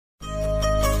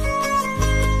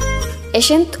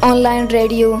Eshint online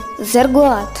radio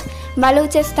Zarguat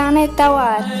Baluchistan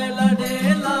Tawar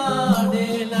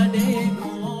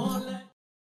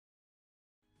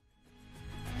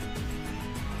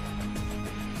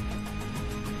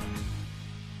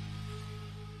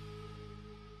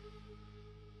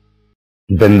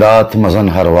बिंदात मजन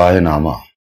हरवाह नामा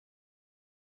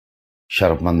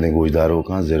शरफमंद गोजदारों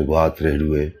का जिरगुआत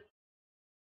रेडुए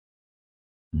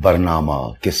बरनामा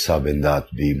किस्सा बिंदात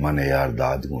भी मन यार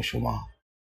दाद गुशुमा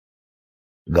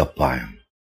गप्पायम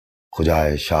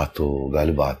खुजाए शातो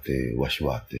गल बाते वश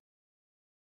बाते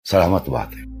सलामत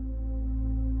बाते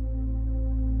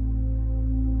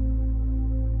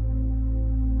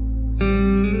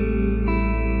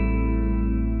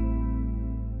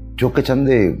जो के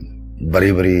चंदे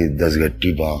बड़ी बड़ी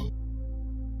दसगट्टी बा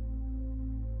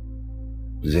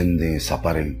जिंदे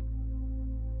सपरें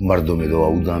मर्दों में दो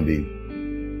औदा भी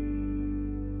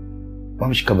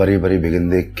पमश का बड़ी बड़ी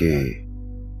बिगंदे के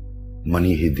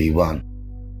मनी ही दीवान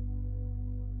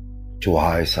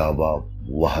चुहाए साबा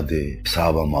वहदे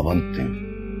साबा मबंते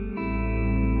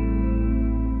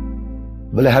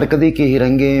भले हर कदी के ही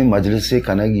रंगे मजलिसे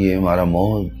कनगिए मारा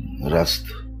मोह रस्त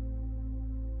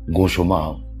गोशुमा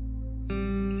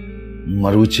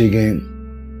मरूचे गए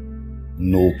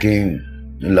नोके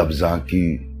लफ्जा की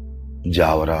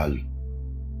जावराल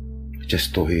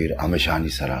चिस्तोहेर अमेशानी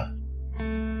सरा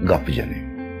गप जने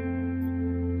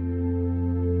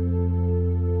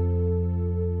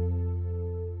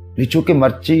नीचो के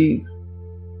मर्ची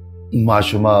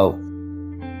माशुमा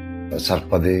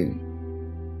सरपदे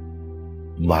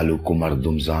मालू को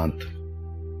मरदुम जात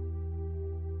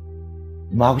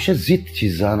मागुश जित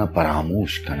चीजाना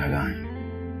परामोश कनगाएं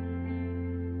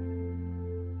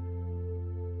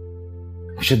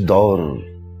कुछ दौर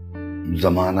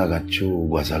जमाना गच्छो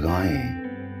वजगाएं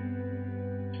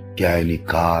क्या इनी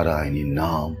कार इनी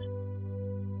नाम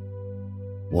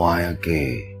वो आया के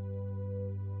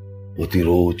उती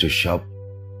रोच शब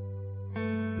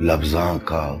लफ्जा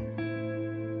का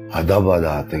अदब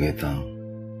अदाते गेता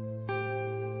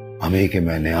हमें के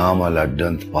मैंने आमा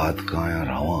लड्डंत पात काया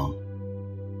रवा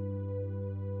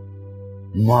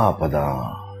मां पदा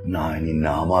ना इनी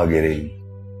नामा गिरे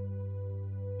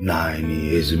ना इनी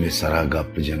एज में सरा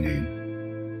गप जने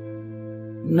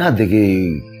ना दिखे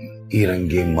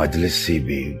इरंगे मजलिस से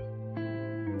भी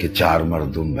के चार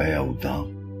मर्दुम भय उदा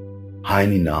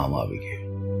हाइनी नाम आवे गए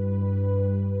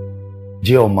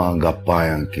जो मां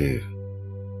गप्पाया के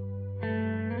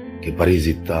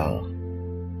परिजिता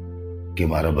के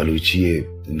मारा बलूचिए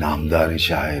नामदार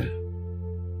शायर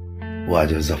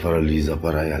वाजा जफर अली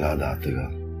जफर अलाद आतेगा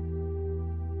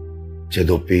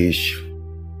चदो पेश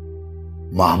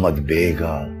मोहम्मद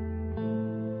बेगा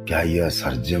क्या यह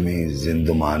सरजमे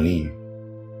जिंदमानी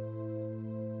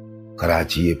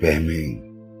कराची पहमे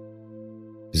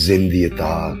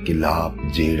जिंदियता किलाप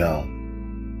जेड़ा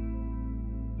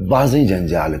बाजी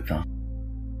जंजालता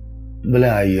भले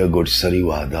आइया गुटसरी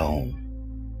वादाओं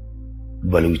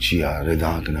बलूचिया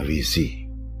रिदांक नवीसी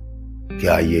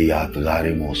क्या ये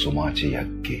यादगारे मौसुमा चे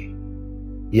यक्के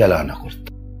यला न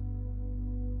कुर्ता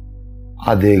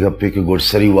आधे गप्पे के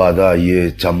गुटसरी वादा ये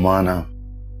चम्माना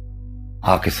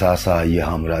आके सासा ये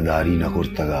हमरादारी न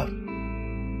कुर्तगा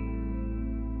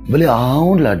भले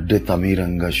आऊं लड्डे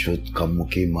तमीरंगा शुद्ध कम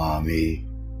के मामे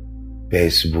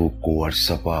फेसबुक को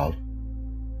व्हाट्सअपा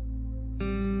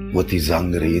वो ती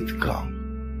जंग रेत का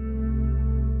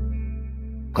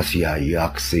कसिया ये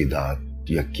अक्से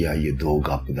दात या क्या ये दो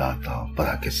गप दाता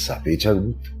पता किस्सा पेचक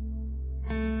बुत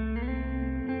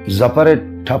जपरे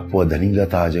ठप व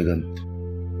धनीगत आजगंत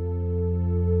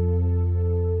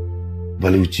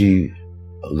बलूची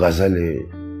गजले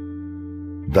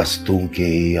दस्तों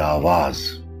के आवाज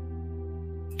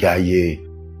क्या ये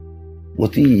वो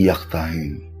ती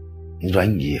यख्ताएं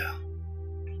रंगिया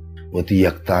वो ती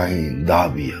यख्ताएं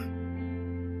दाबिया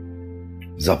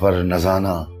जफर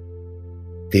नजाना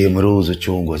तेमरोज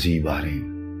चों गजी बारे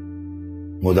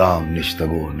मुदाम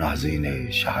निश्तगो नाजीने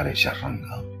शहर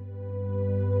शर्रंगा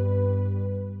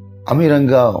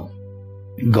अमीरंगा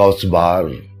गौस बार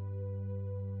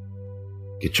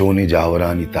कि चोने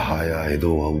जावरानी तहाया है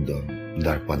दो औदा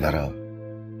दर पदरा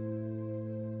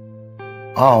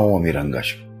आओ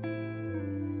अमीरंगश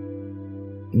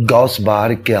गौस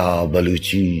बार क्या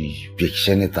बलूची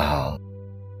पिक्शन तहा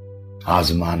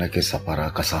आजमाना के सपरा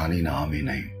कसानी नाम ही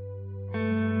नहीं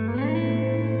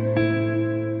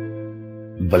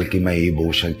बल्कि मैं ये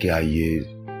बोशन के आइए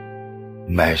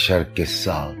महशर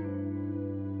किस्सा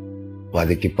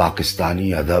वादे की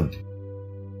पाकिस्तानी अदब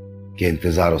के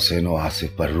इंतजार हुसैन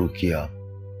आसिफ पर्रू किया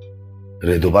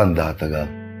रेदुबंद आतगा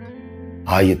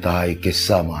आये ताए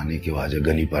किस्सा माने के वाजा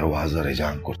गनी परवाजा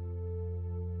रेजान को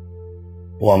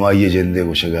वो हमारी ये जिंदे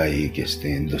गुशगा ही किस्ते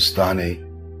हिंदुस्तान है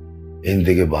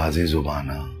हिंदे के बाजे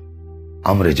जुबाना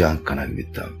अमर जान कनक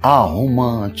बिता आहू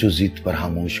मां चुजित पर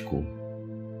खामोश को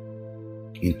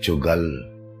इंचो गल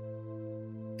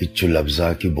इच्चो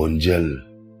लफ्जा की बुंजल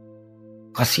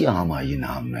कसिया हम आई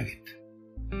नाम नगित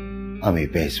हमें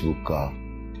फेसबुक का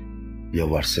या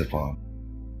व्हाट्सएप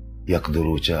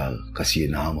यकदरोचा कसी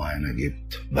नाम आए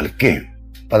नगित बल्कि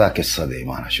पता किस्सा दे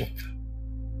माना शुक्त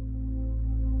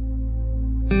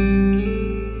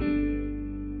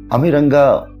अमीरंगा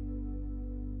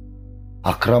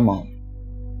अकरम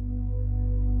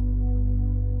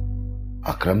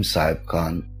साहिब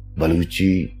खान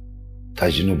बलूची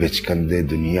तजनु बिचकंदे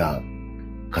दुनिया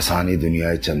कसानी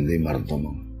दुनिया चंदे मर्दुम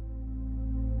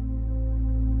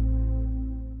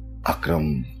अकरम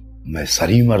मैं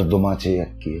सरी मर्दुमा चे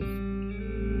यक्के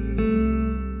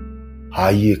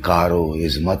हाइये कारो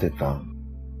इज्मत ता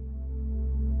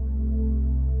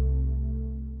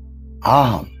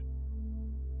आहम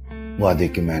वादे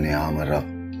कि मैंने आम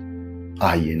रब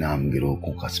आइए नाम गिरो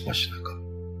को कसपश न कर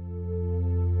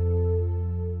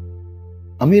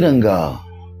अमीरंगा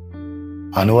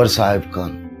अनवर साहिब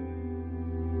खान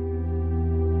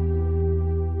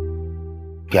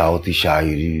क्या होती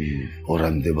शायरी और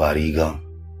अंदे बारीगा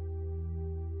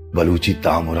बलूची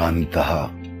तामुरानी तहा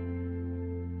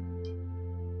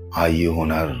आइए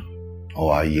हुनर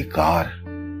और आइए कार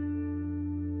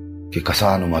कि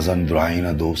कसान मजन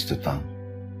दुराइना दोस्त था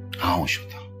हाँ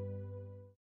शुता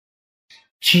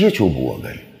चीए चोब हुआ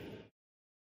गए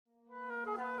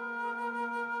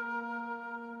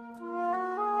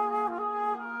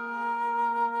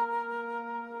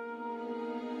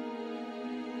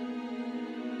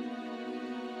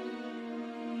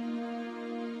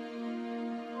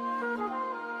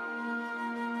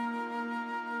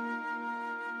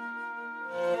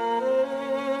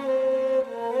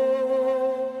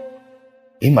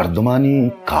ಈ ಮರ್ದುಮಾನಿ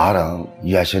ಕಾರ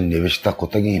ಯಾಶನ್ ನಿವಿಷ್ಟ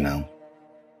ಕೊತಗೀನ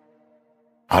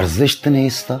अर्जिश्तने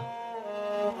इसता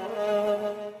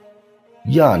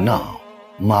या ना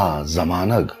मा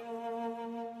जमानग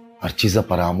हर चीज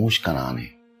परामोश कनाने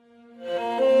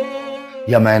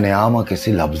या मैंने आमा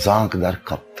किसी लफ्जांक दर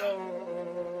कप्ता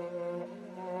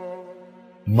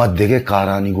मध्य के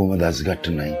कारानी गो में दसगट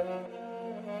नहीं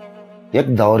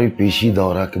एक दौरे पेशी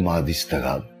दौरा के मादिस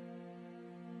तगाब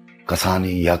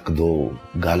कसानी यक दो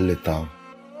गाल लेता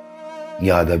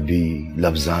याद अभी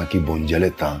लफ्जां की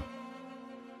बुंजलेता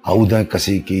औदा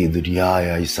कसी की दुनिया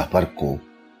या इस सफर को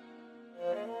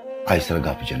ऐसा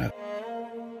गप जनक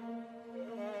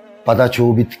पता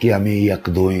चोबित के हमें यक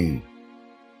दोई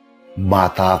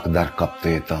माताक दर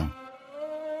कपते था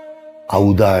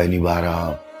औदा निबारा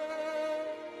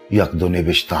यक दो ने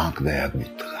बिश्तांक दयाक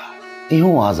बितगा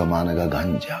इहो आ जमाने का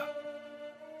गंजा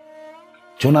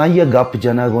चुनाइया गप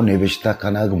जनक और निबिश्ता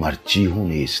कनग मर्ची हूं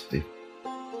नेस्ते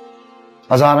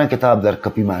हजारा किताब दर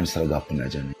कपी मानसर गप न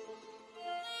जने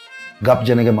गप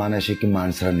जने के माने से कि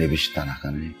मानसरा निविष्टा ना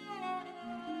करने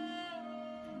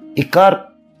इकार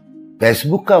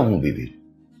फेसबुक का हूं भी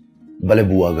भले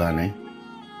बुआ गाने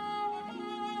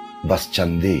बस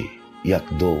चंदे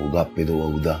यक दो गप्पे दो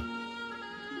उदा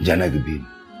जनक भी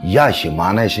या शे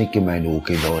माने से कि मैं नो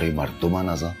के दौरे मर्दुमा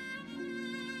नजा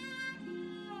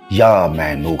या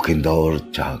मैं नो के दौर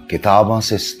चाह किताबा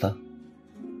से स्ता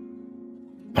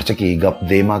पर कि गप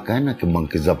देमा कहे ना कि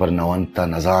मंके जबर नवंता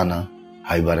नजाना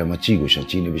हाई बारे मची गुशा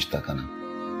चीनी बिश्ता कना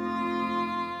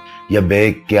या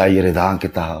बैग क्या ये रिदा के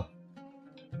तहा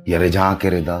या रिजा के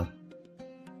रिदा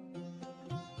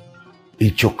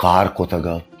इचो कार को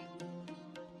तगा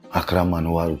अकरम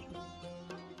अनवर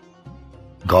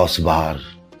गौस बार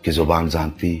की जुबान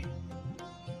जानती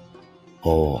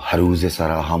ओ हरूज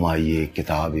सरा हम आइए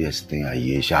किताब यस्ते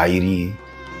आइए शायरी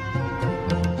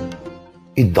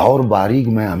दौर बारीक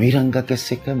में अमीरंगा के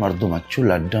सिक्के मर्दुम अच्छू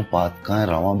लड्डा पात का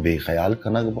रवा बेख्याल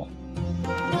कनक बा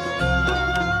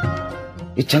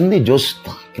ये चंदी जोस्त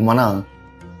कि मना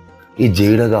ये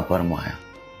जेड़गा परमाया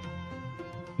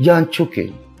या अंचू के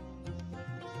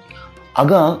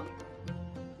अगा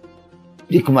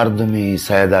एक मर्द में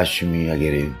सैयद हाशमी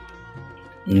अगेरे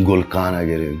गुलकान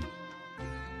अगेरे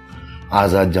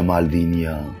आजाद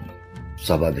जमालदीनिया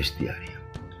सबा दश्तियारी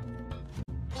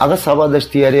अगर सभा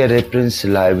दश्तियारी रेफरेंस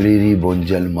लाइब्रेरी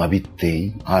बोंजल मबित्ते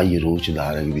आई रोज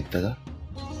धारक बित्तगा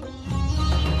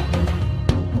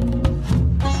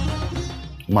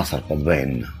मसर पर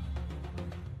बहन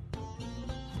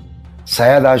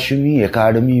सैयद हाशमी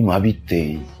एकेडमी मबित्ते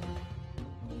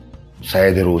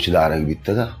सैयद रोज धारक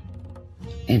बित्तगा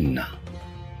इन्ना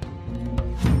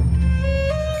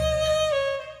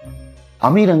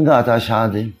अमीरंगा आता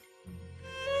शादे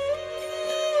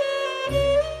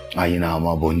आई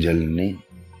नामा बोंजल ने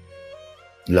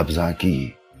लफ्जा की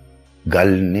गल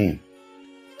ने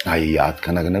आई याद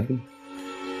कनग नबी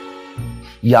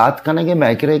याद कनगे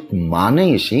मैं करे माने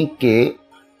इसी के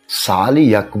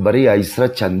साली अकबरी ऐसरा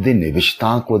चंदी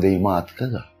निविश्ता को दे मात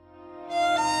कगा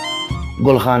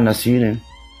गुलखान नसीर ने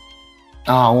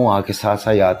आऊं आके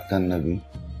सासा याद कर नबी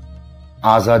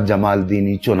आजाद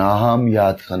जमालदीनी चुनाहम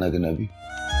याद कनग नबी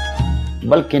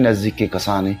बल्कि नजदीक के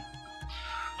कसाने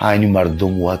आईनी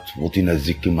मर्दुम वती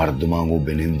नजदीक की मर्दुमा वो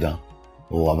बिनिंदा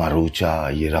वो अमर रोचा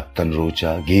ये रप्तन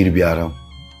रोचा गिर ब्यारम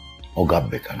वो गप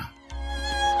बेकना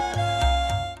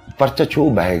परचा छो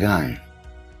बहगा है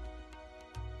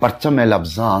परचा में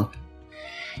लफ्जा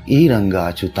ई रंगा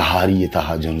चो तहारी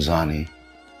तहा जुनजाने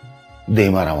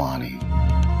देमा रवाने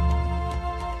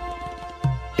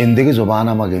इंदे के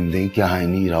जुबाना मगिंदे क्या है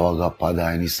नी रवा गप्पा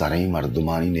दायनी सरई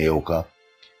मर्दुमानी नेओ का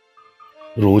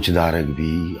रोच दारक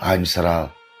भी आइन सरा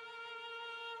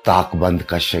ताकबंद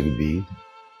कशक भी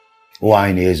वो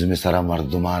आइन एज में सरा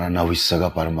मर्दुमाना नविस्सगा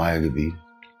परमायक भी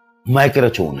मैं कर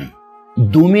चोने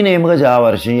दूमी ने मगा जा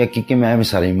वर्षे या कि मैं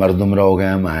सरी मर्दुम रहो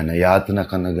गए मैं याद न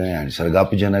कन गए आइन सर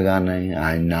गप जन गाने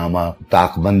आइन नामा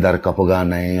ताकबंद दर कप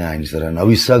गाने आइन सर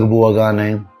नविस्सग बुआ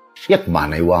गाने यक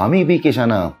माने वो हमी भी के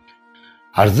शना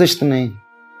अर्जिश नहीं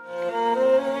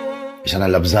इशाना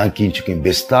लफ्जा की चुकी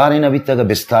बिस्तार न बीतेगा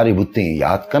बिस्तारी बुत्ते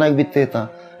याद कनक बीते था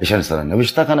इशान सर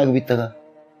नविश्ता कनक बीतेगा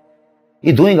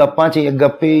ये दो ही गप्पा चाहिए एक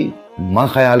गप्पे मां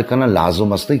ख्याल करना लाजो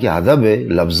मस्ते की अदब है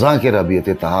लफ्जा के रबियत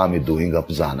तहा में दो ही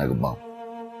गप जानक बा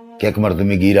एक मर्द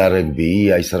में गिरा रख भी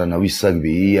आई सरा नविसक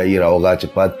भी आई रहोगा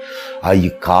चपत आई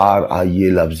कार आई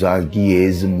लफ्जा की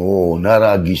एज मो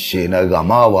नरा गिशे न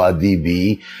गमावादी भी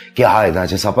क्या आयदा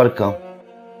चे सफर कम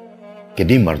कि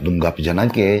डी मर्दुम गप जना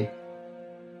के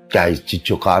क्या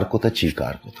चिच्चो कार को था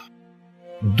चीकार को था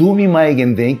दूमी माए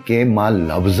गिनते के मां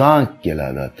लफ्जा के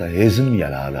लादा था एज़म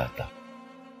यलादा था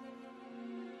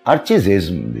हर चीज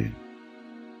एज़म भी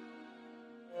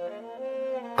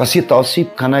कसी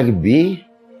तौसीब खनक भी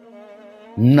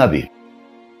नबी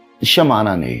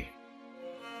शमाना नहीं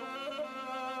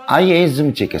आई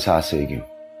एज़म चे के सासेगी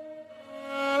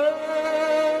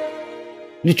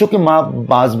निचो के मां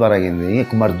बाज बारा गिनते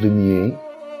एक मर्दुमी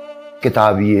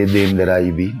किताबी देन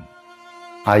दराई भी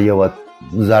आयवत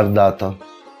जरदा था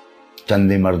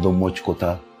चंदे मर्दों मुझको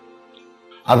था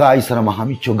अगर आई सर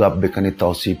हमी चो गप बेकने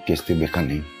तौसीब केस्ते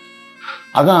बेकने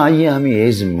अगर आइए हमें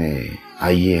एज में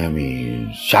आइए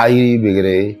हमें शायरी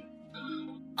बिगड़े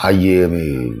आइए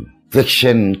हमें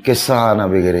फिक्शन किस्सा ना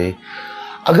बिगड़े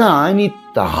अगर आनी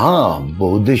तहा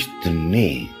बोधिश्त ने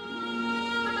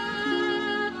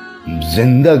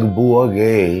जिंदग बुआ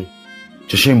गए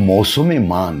चुशे मौसम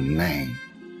मान नहीं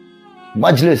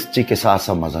मजलिस ची के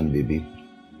सासा मजन बीबी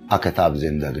आ किताब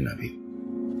जिंदग नबी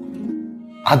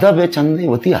अदब है चंदे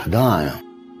वती अदा आया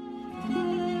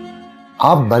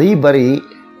आप बरी बरी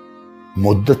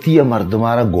मुद्दती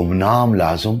मर्दमारा गुमनाम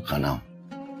लाजुम खना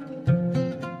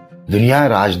दुनिया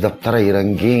राज दफ्तर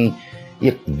इरंगी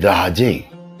एक दहाजे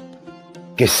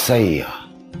किस्सा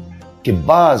कि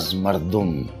बाज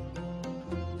मर्दुम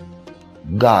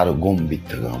गार गुम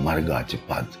बितगा मरगा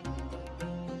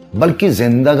चिपद बल्कि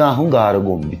जिंदगा हूं गार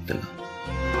गुम बितगा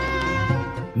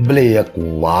बले एक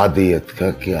वादियत का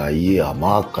क्या ये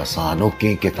अमा कसानों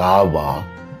की किताबा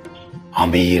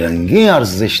अमीरंगे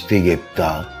अर्जिश्ती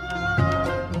गिफ्ता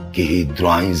कि ही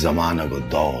द्राई जमाना को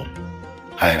दौर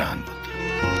हैरान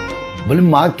होता बोले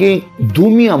माँ के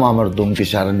दूमी अमा मर्दुम के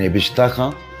शारा ने बिश्ता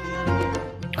खा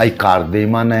आई कार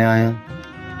देमा नया आया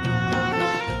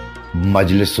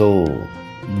मजलिसो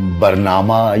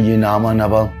बरनामा ये नामा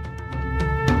नबा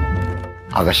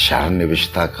अगर शहर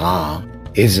निविश्ता कहा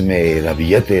इज़में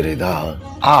रबियत रिदा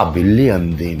आ बिल्ली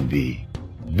अंदीन भी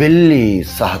बिल्ली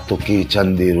साहतों की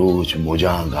चंदे रोज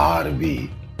मुजागार भी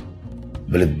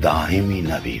बल दाहिमी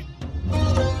नबी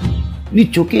नी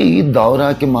चुके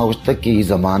दौरा के माउस्त की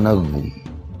जमाना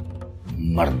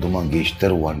मर्दुमा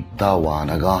गेश्तर वंता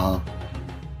वानगा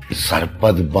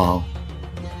सरपद बा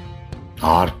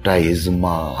आर्टा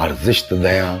इज़मा अर्जिश्त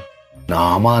दया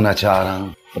नामा नचारा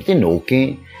पति नोके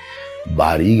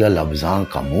बारीगा लफ्जा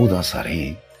कमूदा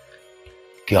सरें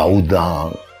क्या उदा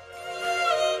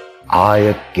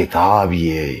आयत किताब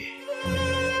ये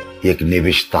एक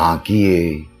निविश्ता किए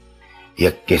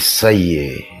एक किस्सा ये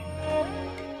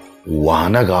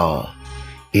वानगा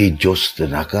ए जुस्त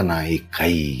नकना एक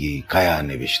कई कया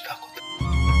निविश्ता को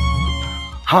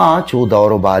हाँ चो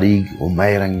दौर बारी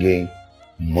उमय रंगे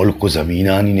मुल्क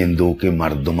जमीनानी निंदो के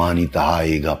मर्दुमानी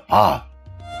तहाएगा पा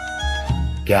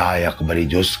क्या अकबरी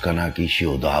जुस कना की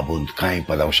शियोदाबुंद काएं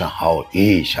पदवशा हाओ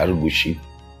ए शरगुशी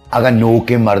अगर नो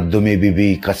के मर्द में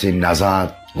भी कसे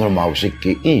नजात और माउशिक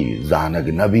के ए जानग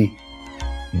नबी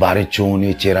बारे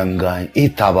चोने चिरंगाएं ए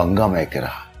ताबंगा मैं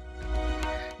करा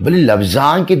बली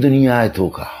लफ्जान की दुनिया है तो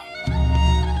का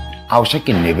आवश्यक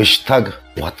निविष्टग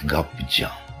वत गप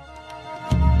जा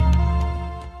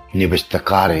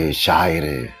निविष्टकारे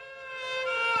शायरे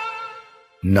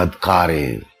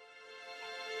नदकारे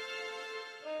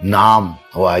नाम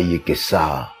हुआ ये किस्सा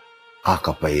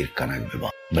आका पैर कनक बिबा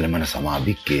भले मन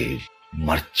समाबी के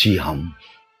मर्ची हम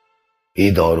ए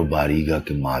दौर बारीगा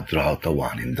के मात्रा होता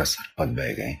वानिंदा सरपत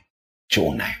बह गए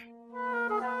चोन है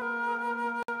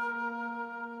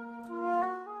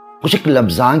कुछ एक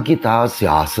लफ्जान की था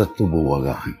सियासत तो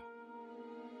बोगा है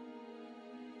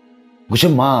कुछ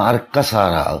मां अरका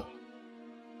सारा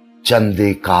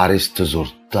चंदे कारिस्त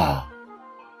जुर्ता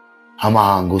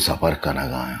हमांगो सफर का न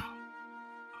गाया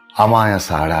हमाया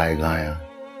साड़ाए गाया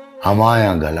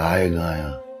हमाया गलाए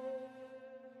गाया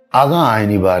आगा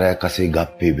आयनी बार कसे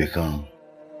गप्पे बिका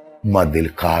म दिल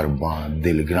कार बा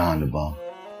दिल ग्रान बा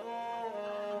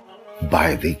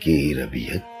बायदे की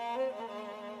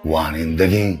रबियत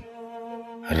वानिंदगी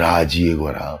राजी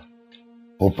गोरा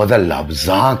वो पता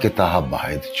लफ्जा के ताहा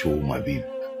बायद चो मबी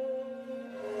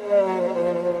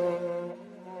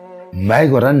मैं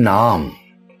गोरा नाम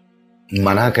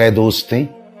मना कह दोस्त थे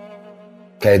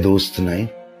कह दोस्त नहीं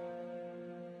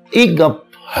एक गप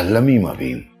हलमी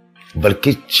मबीम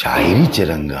बल्कि शायरी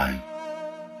चिरंगाएं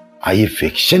आइए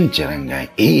फिक्शन चिरंगाएं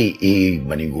ए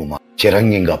बनी गुमा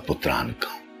चिरंगेगा पुत्रान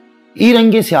का ई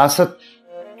रंगे सियासत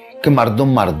के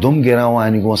मर्दुम गिरा हुआ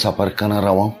गो सफर कना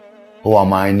रवा वो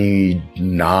अमायनी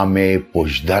नामे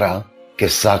पुशदरा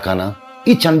किस्सा कना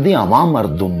ई चंदे अमा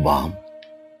मर्दुम बाम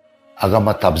अगर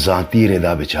मैं तबजाती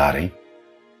रेदा बेचारे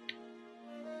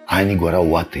आयनी गोरा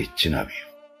हुआ तेचना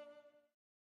भी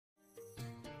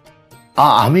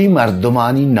हमें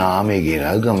मर्दुमानी नाम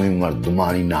गिरग हमें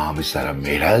मर्दुमानी नाम सर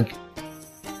मेरग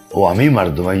वो हमें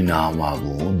मर्दुमानी नाम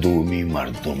आगू दूमी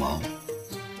मर्दुमा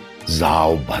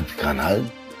जाओ बद कनग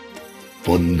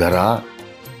पुंदरा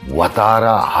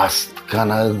वतारा हस्त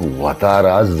कनग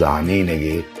वतारा जाने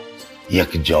नगे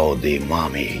यक जौ दे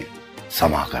मामे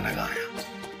समा कनग आया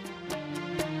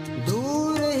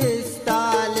दूर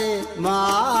हिस्ताले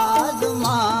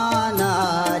मादमाना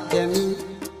चमी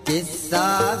किस्सा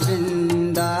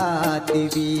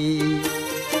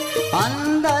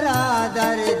अंदरा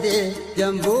दर्द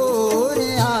जम्बूर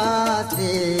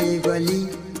आसे बली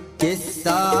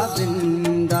किस्सा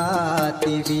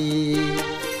बिंदाती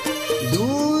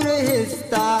दूर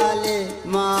हिस्ताले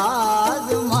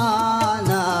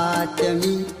मादमाना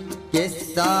चमी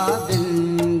किस्सा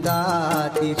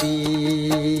बिंदाती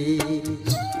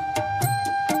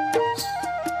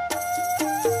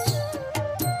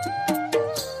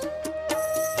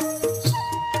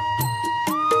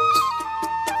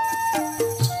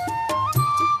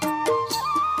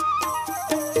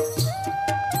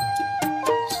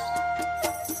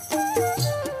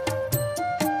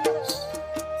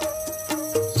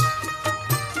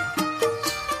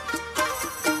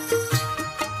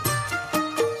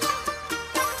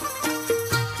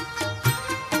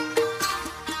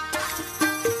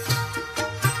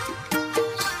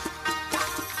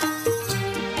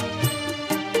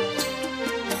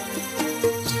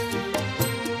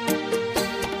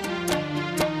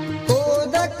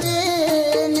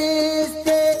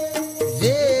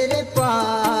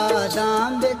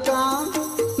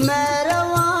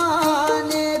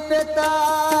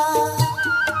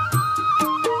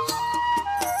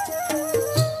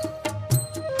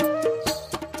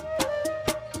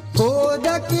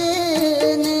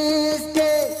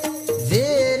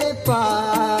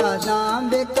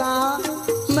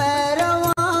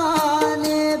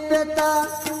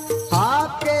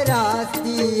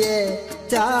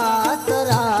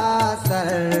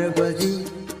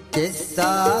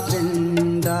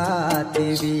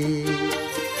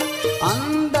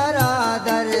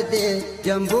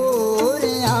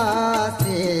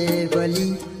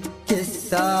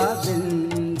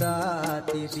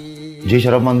जी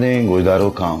शरफमंदे गोईदारो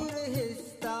खां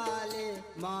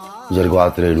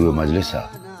जरगवात रेडियो मजलिसा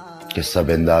किस्सा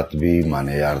बिंदात भी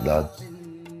माने यारदाद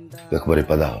अकबर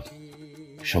पदा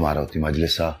शुमारती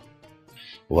मजलिसा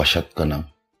वशत कना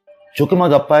चूंकि मैं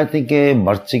गप्पा थी कि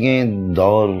मर्चिगे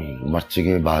दौर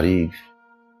मर्चिगे भारी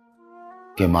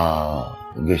कि माँ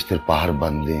गेश्तर पहाड़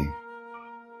बंदे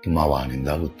कि माँ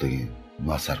वानिंदा गुत्तगे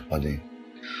माँ सरपदे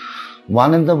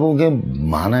वानिंदा बोगे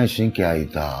माना ऐसे क्या आई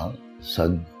था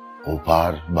सद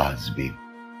ओपार बाजबी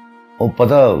ओ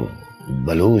पता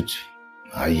बलूच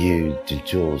आइए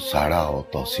चिंचो साड़ा हो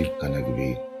तौसीफ कनक भी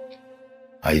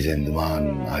आई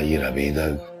जिंदमान आई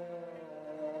रबेदग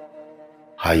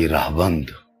आई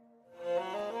राहबंद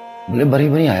बोले बड़ी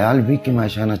बड़ी हयाल भी कि मैं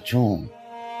शान अच्छों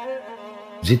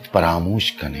जित परामोश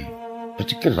कने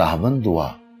पचिक रावण दुआ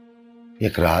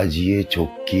एक राजिये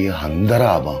चौकी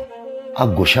हंदरावा आ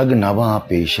गुशग नवा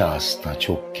पेशा आस्ता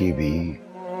चौकी भी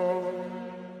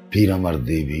पीर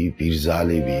मर्दे भी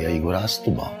पीरजाले भी आई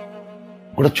गुरास्तुबा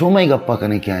गुड़ा चोमाई गप्पा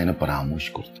कने क्या है ना परामोश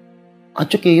करता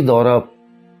अच्छो के ये दौरा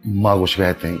माँ कुछ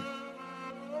कहते हैं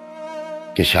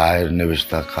कि शायर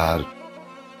निविश्ताकार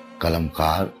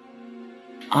कलमकार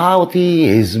आवती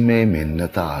इज़्मे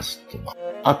मिन्नता आस्तुबा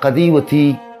आ कदीवती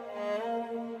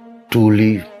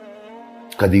टूली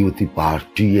कदीवती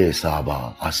पार्टी साबा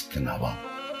आस्तनवा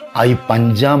आई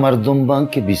पंजा मर्दुम्बा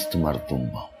के बिस्त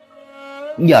मर्दुम्बा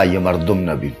या ये मर्दुम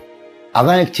नबी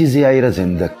अगर एक चीज आई रहा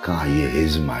जिंदग का ये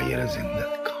इज़्म आई रहा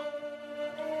जिंदग का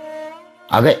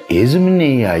अगर इज़्म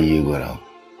नहीं आई ये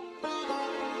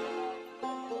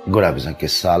गुड़ा बिसा के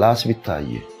सालास बिता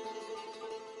ये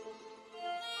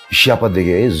शापा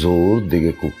दिगे जोर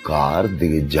दिगे कुकार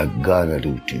दिगे जग्गा न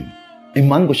रूटी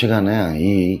ईमान कुछ गाना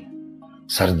ये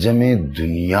सरजमे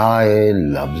दुनिया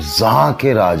लफ्जा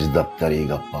के राज दफ्तर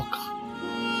गप्पा का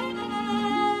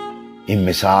इन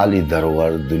मिसाल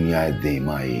दरवर दुनिया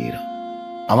देमा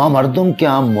अमा मर्दुम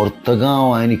क्या मुर्तगा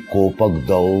यानी कोपक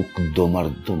दौक दो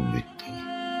मर्दुम बित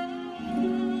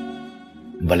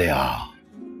भले आ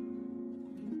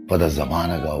पद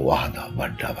जमाना का वाहदा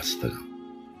बड्डा बस्तगा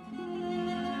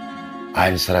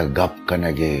आयन सरा गप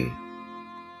कनगे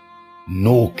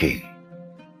नोके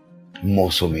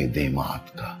मौसम देमात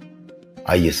का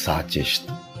आइए साचिश्त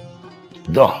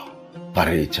दो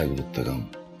परे चगुतगम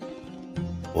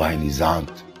वाई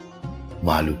निजात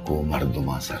मालू को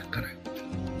मर्दुमा सर करे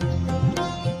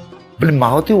बल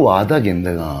मावती वादा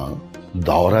गिंदगा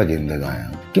दौरा गिंदगा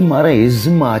कि मारा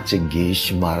इज़्म आच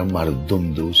गेश मारा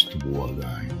मर्दुम दोस्त बुआ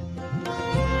गाए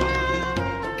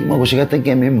कि मैं कुछ कहता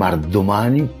कि मैं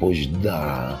मर्दुमानी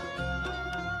पुजदारा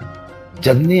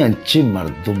जदने अच्छे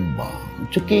मर्दुम बा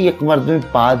चूंकि एक मर्दुम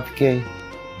पाद के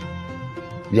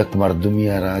एक मर्दुम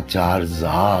यारा चार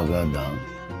जागा दा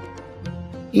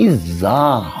इज़ा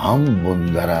हम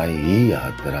बुंदरा ही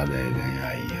यात्रा दे गए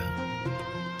आइया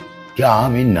क्या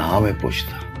हम इन नाम है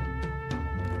पुछता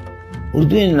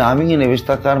उर्दू नामी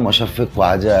निविश्ताकार मुशफ़िक़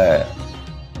ख्वाजा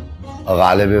है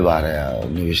गालिब बारया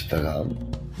निविश्ताकार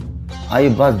आई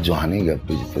बात जोहानी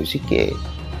गप्पी तो इसी के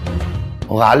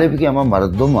गालिब की अमा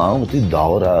मर्दुम उती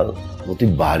दौरा उती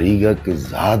बारीगा के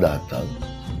ज़ाद आता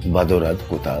बदौरत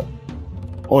कुता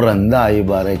और अंदा आई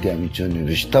बारे के अमिचो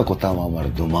निविश्ता कुता मा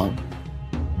मर्दुमा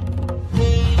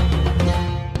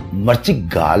मर्ची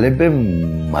गालिब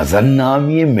मजन नाम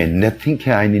ये मिन्नत थी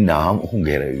कि आईनी नाम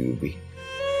होंगे रही भी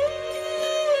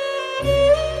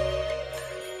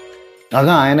अगर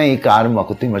आया ना एक कार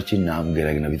मकुती मर्ची नाम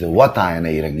गिरग नबी तो वत आया ना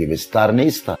ये रंगी विस्तार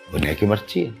नहीं था उन्हें की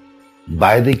मर्ची है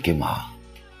बायदे के माँ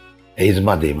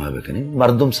इज़्मा देमा बेकने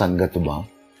मर्दुम संगत बा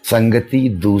संगति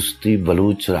दोस्ती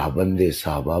बलूच राबंदे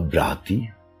साबा ब्राती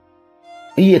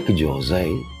ये एक जोजा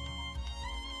है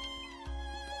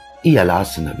ये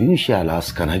अलास नबी उसे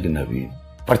अलास कनग नबी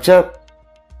परचा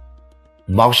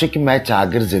बावशे की मैं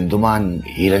चागर जिंदुमान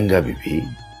हीरंगा भी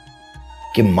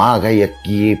कि माँ गई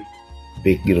ये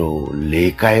बेगिरो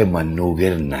लेकाए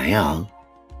मन्नोगिर नया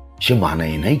शे माना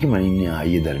ही नहीं कि महीने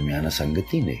आई दरमियाना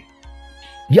संगति ने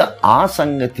या आ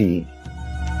संगति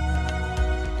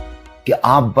कि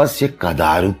आप बस ये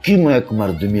कदारुकी में एक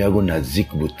मर्दुमिया को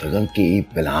नजदीक बुतगं कि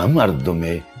पिला मर्दु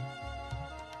में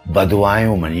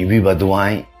बदवाएं मनी भी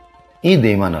बदवाएं ये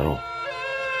देमा न रो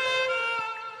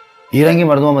ये रंगी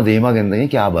मर्दों में देमा गंदगी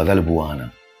कि आप बदल बुआना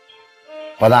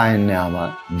पदा ने आमा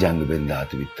जंग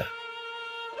बिंदात बीता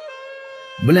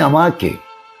बोले अमा के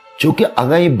चूंकि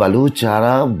अगर ये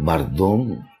बलूचारा मर्दों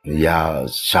या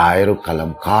शायर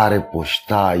कलमकार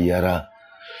पुश्ता यारा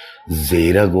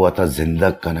जेरा गोता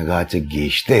जिंदग कनगा चे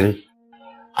गेश्तर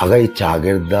अगर ये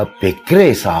चागिरदा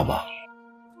पिकरे साबा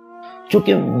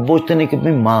चूंकि बोझते नहीं कि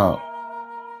अपनी माँ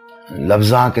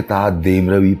लफ्जा के तहत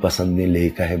देमरवी पसंदें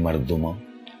लेकर है मर्दुमा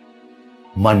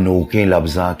मन नोके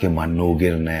लफ्जा के मन नो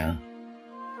गिर नया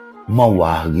माँ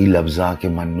वाहगी लफ्जा के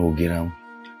मन नो गिरम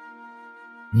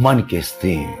मन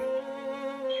किस्ते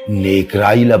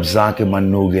नेकराई लफ्जा के मन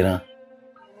नो गिरा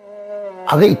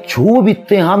अगर छू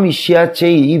बित्ते हम इशिया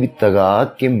चाहिए बितगा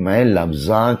कि मैं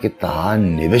लफ्जा के तहा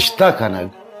निविश्ता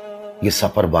कनग ये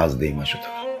सफरबाज देमा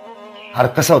शुदा हर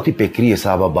कसा होती पेकरी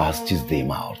हिसाबा बास चीज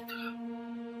देमा और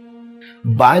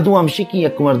बायदू अमशी की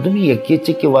एक मर्दुमी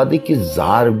यकीचे के वादे की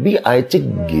जार भी आयचे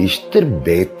गेश्तर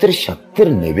बेहतर शक्तर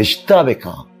निविश्ता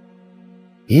बेका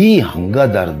ही हंगा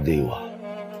दर्द देवा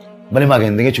बने मां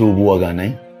कहते के चूब हुआ गाना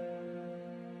ही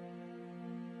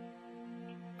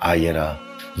आयरा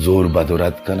जोर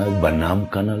बदौरत कनल बनाम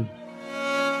कनल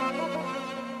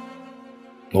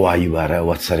वाई बारह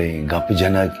वत्सरें गप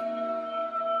जनक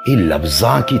ई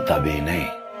लफ्जा की तबे ने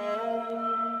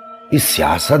इस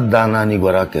सियासतदानानी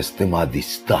गोरा के इस्तेमाल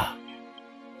दिसता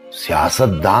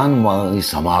सियासतदान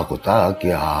समा कुता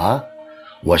कि हा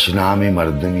वशना में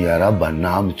मर्दम यारा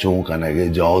बनाम चो कनगे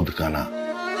जौद कना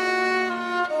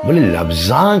बोले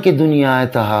लफ्जा के दुनिया है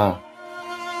तहा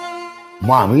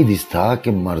मामी दिसता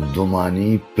कि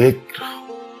मर्दुमानी फिक्र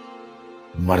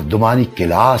मर्दुमानी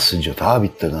क्लास जो था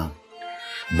बितगा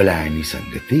बलायनी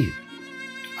संगति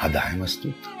अदाय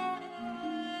मस्तूत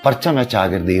परचम है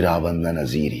चागर दे रहा बंदा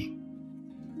नजीरी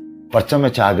परचम है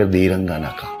चागर दे रंगा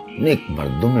नका नेक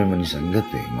मर्दुम में मनी संगत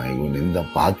है माई वो निंदा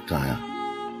पाद का आया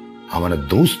हमारा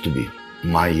दोस्त भी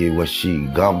माई ये वशी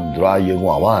गम दुआ ये वो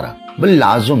आवारा बल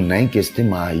लाजुम नहीं के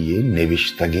इस्तेमाल ये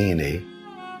निविष्टगे ने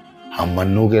हम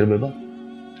मन्नो गिर बेबा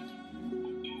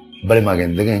बड़े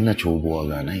मगेंदगे ना छूबो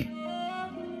आगा नहीं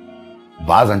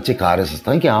बाज अंचे कार्य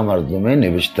सस्ता है कि आम मर्दों में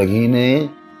निविष्टगी ने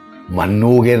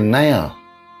मन्नोगेर नया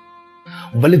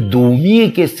बले दूमी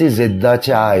के से जिद्दा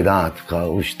चायदात का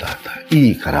उश्ता था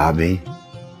ई खराबे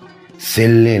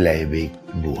सिल्ले लैबे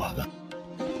बुआगा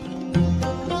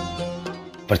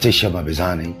परचेशा में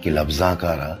बिजाने कि लफ्जा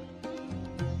कारा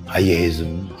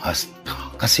आयेजुम हस्त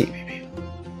का कसी भी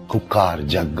कुकार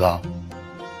जग्गा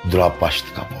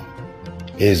द्रापश्त का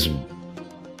पो एजुम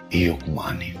इयुक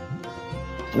माने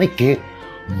नहीं के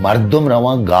मर्दुम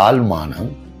रवा गाल माना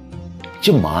च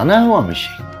माना है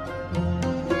हमेशा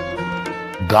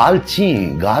गाल ची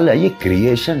गाल आइए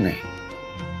क्रिएशन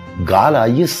है गाल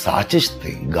आइए साजिश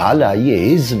थे गाल आइए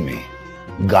इज में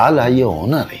गाल आइए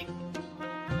होनर है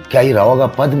क्या ये रवागा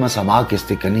पद में समा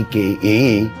किस्ते कनी के ए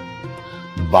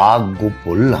बाग गो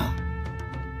पुल्ला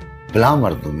पिला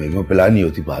मर्दुम में पिला नहीं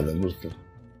होती पादम दोस्तों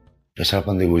जैसा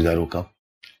पंदे गुजारो का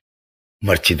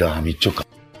मर्चिदा हमी चुका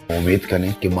उम्मीद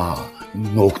करें कि माँ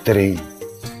नोकतरे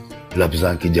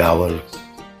लफ्जा की जावर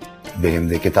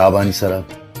बेगंदे किताबानी सरा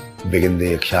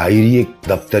बेगंदे एक शायरी एक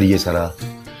दफ्तर ये सरा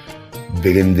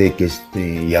बेगंदे किस्ते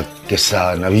या किस्सा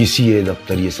नवीसी है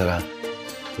दफ्तर ये सरा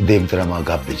देव तरह माँ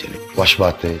गाप भी चले वश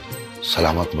बात है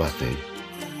सलामत बात है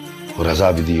और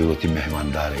रजा भी दी होती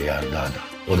मेहमानदार है यार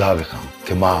दादा उदा भी खाऊं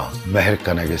कि माँ महर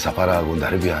कने के सफरा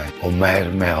गुंधर भी आए और महर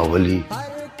में अवली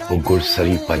वो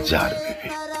गुड़सरी पज्जार भी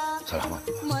सलामत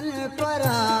मन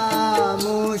परा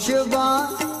मुशबा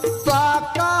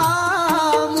पाका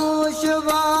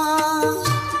मुशबा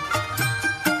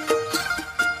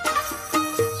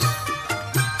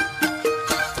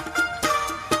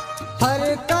हर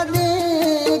कदे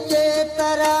के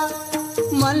तरह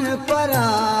मन परा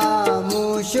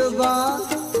मुशबा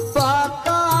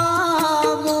पाका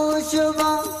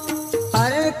मुशबा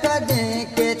हर कदे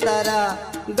के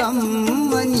तरह गम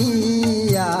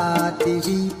मनी आती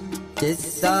भी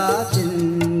किस्सा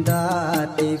जिंदा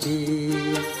भी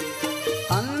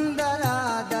अंदर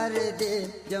दर्द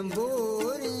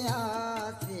जम्बूरिया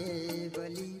से